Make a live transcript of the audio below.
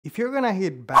If you're gonna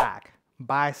hit back,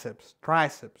 biceps,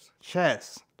 triceps,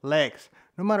 chest, legs,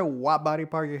 no matter what body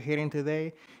part you're hitting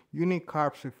today, you need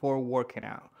carbs before working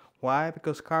out. Why?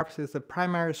 Because carbs is the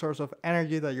primary source of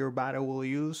energy that your body will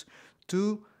use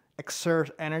to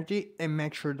exert energy and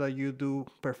make sure that you do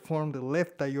perform the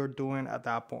lift that you're doing at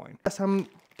that point. As I'm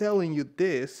telling you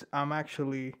this, I'm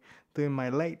actually doing my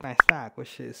late night snack,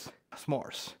 which is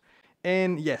s'mores.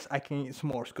 And yes, I can eat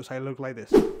s'mores because I look like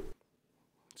this.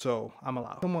 So I'm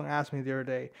allowed. Someone asked me the other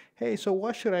day, hey, so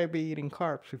what should I be eating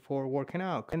carbs before working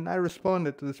out? And I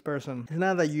responded to this person, it's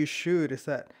not that you should, it's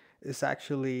that it's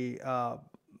actually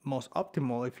most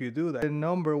optimal if you do that. The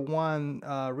number one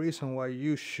reason why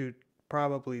you should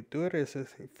probably do it is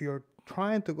if you're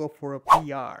trying to go for a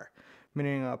PR,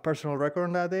 meaning a personal record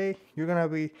on that day, you're gonna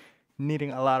be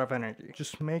needing a lot of energy.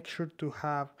 Just make sure to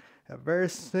have a very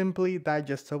simply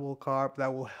digestible carb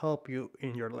that will help you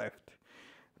in your lift.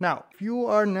 Now, if you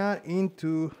are not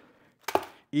into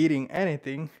eating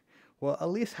anything, well, at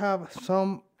least have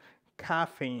some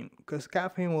caffeine, because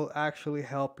caffeine will actually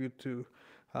help you to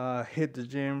hit the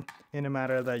gym in a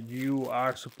manner that you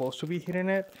are supposed to be hitting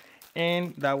it,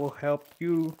 and that will help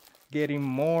you getting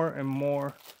more and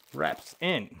more reps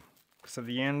in. Because at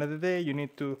the end of the day, you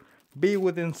need to be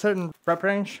within certain rep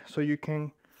range so you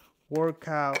can work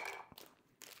out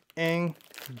and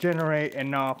generate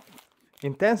enough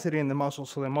intensity in the muscle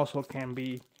so the muscle can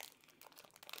be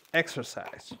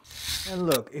exercised. And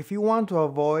look, if you want to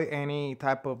avoid any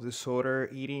type of disorder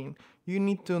eating, you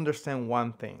need to understand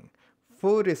one thing.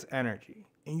 Food is energy,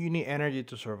 and you need energy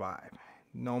to survive.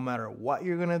 No matter what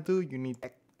you're gonna do, you need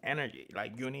energy.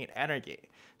 Like, you need energy.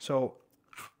 So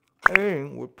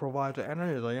eating will provide the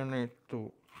energy that you need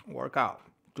to work out,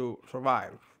 to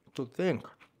survive, to think,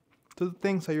 to the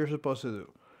things that you're supposed to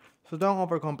do. So don't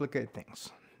overcomplicate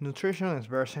things. Nutrition is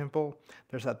very simple.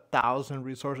 There's 1,000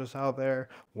 resources out there,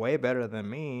 way better than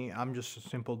me. I'm just a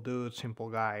simple dude, simple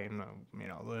guy, and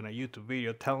doing a YouTube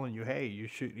video telling you, hey, you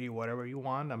should eat whatever you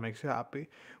want that makes you happy,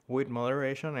 with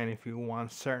moderation. And if you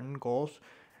want certain goals,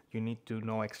 you need to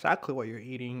know exactly what you're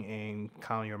eating and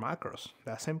count your macros.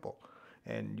 That's simple.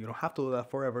 And you don't have to do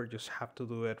that forever. Just have to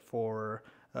do it for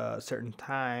a certain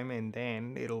time, and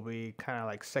then it'll be kind of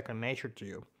like second nature to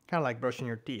you. Kind of like brushing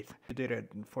your teeth. You did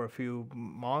it for a few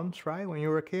months, right, when you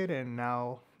were a kid, and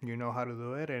now you know how to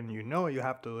do it, and you know you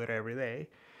have to do it every day,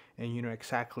 and you know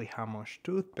exactly how much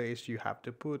toothpaste you have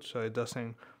to put so it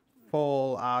doesn't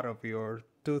fall out of your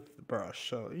toothbrush.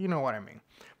 So you know what I mean.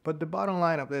 But the bottom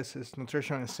line of this is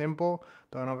nutrition is simple.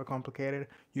 Don't overcomplicate it.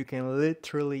 You can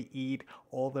literally eat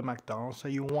all the McDonald's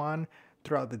that you want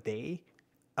throughout the day,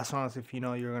 as long as if you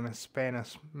know you're gonna spend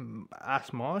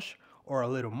as much or a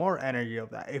little more energy of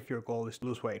that if your goal is to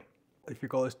lose weight. If your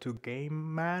goal is to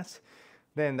gain mass,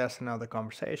 then that's another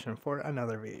conversation for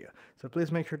another video. So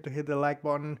please make sure to hit the like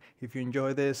button if you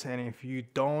enjoy this, and if you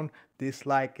don't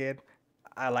dislike it,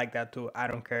 I like that too. I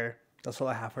don't care. That's all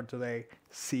I have for today.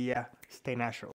 See ya. Stay natural.